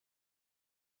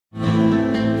Don't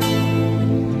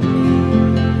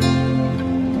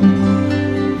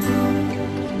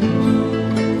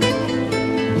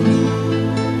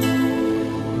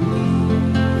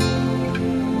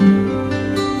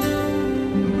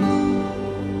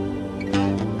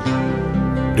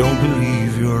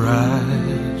believe your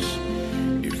eyes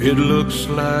if it looks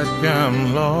like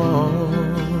I'm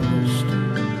lost.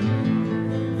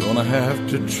 Gonna have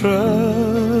to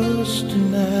trust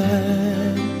tonight.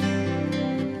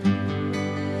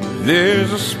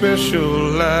 There's a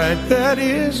special light that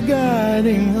is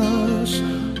guiding us,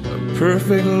 a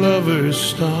perfect lover's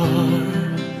star.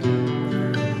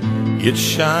 It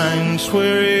shines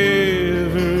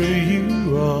wherever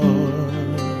you are.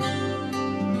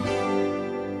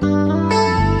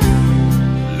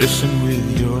 Listen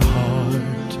with your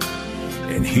heart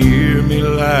and hear me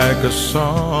like a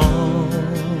song,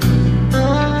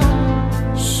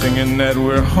 singing that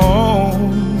we're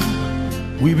home,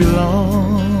 we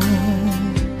belong.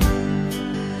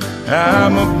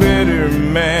 I'm a better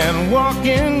man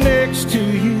walking next to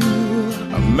you,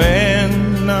 a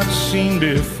man not seen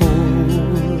before.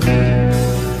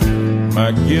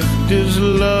 My gift is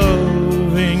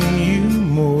loving you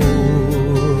more.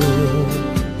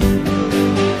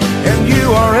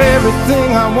 You are everything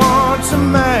I once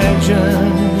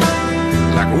imagined,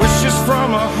 like wishes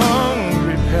from a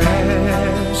hungry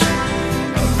past,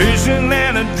 a vision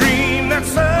and a dream that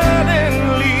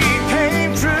suddenly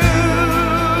came true.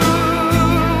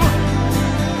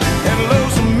 And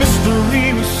love's a mystery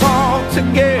we solved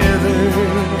together,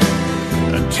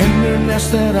 a tenderness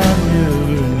that I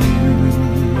never knew.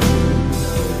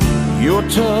 Your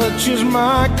touch is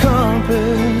my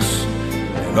compass,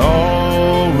 and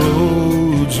all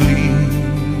roads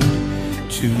lead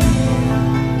to you.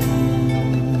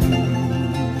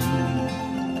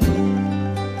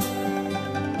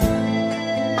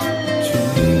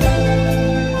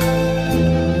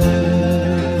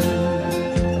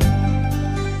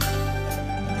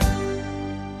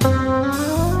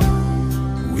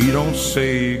 We don't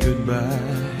say goodbye,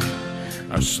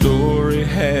 our story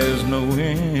has no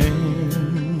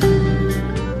end.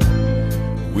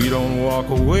 We don't walk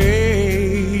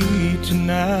away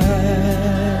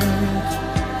tonight.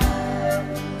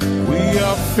 We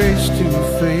are face to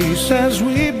face as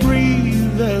we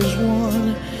breathe as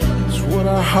one. It's what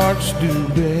our hearts do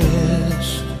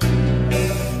best.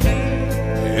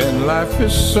 And life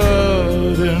is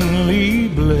suddenly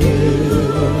blessed.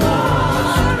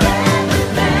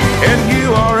 And you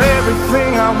are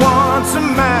everything I once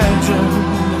imagined,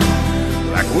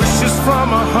 like wishes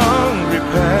from a hungry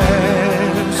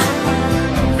past,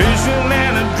 a vision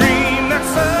and a dream that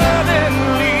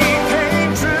suddenly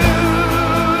came true.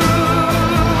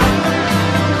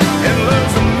 And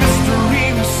love's a mystery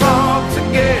we solved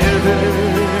together,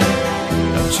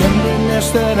 a tenderness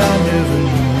that I never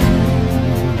knew.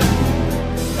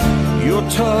 Your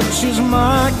touch is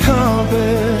my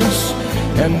compass,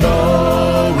 and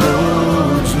all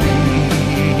roads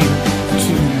lead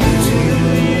to you.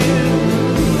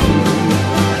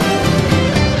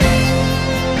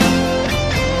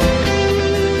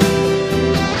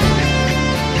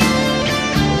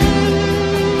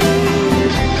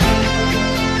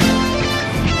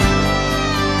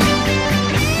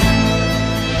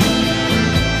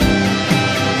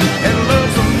 And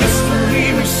love's a mystery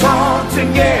we solved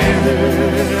together,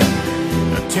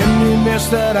 a tenderness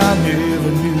that I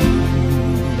never knew.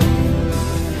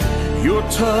 Your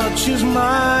touch is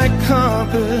my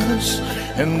compass,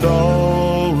 and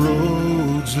all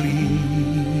roads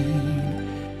lead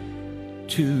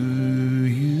to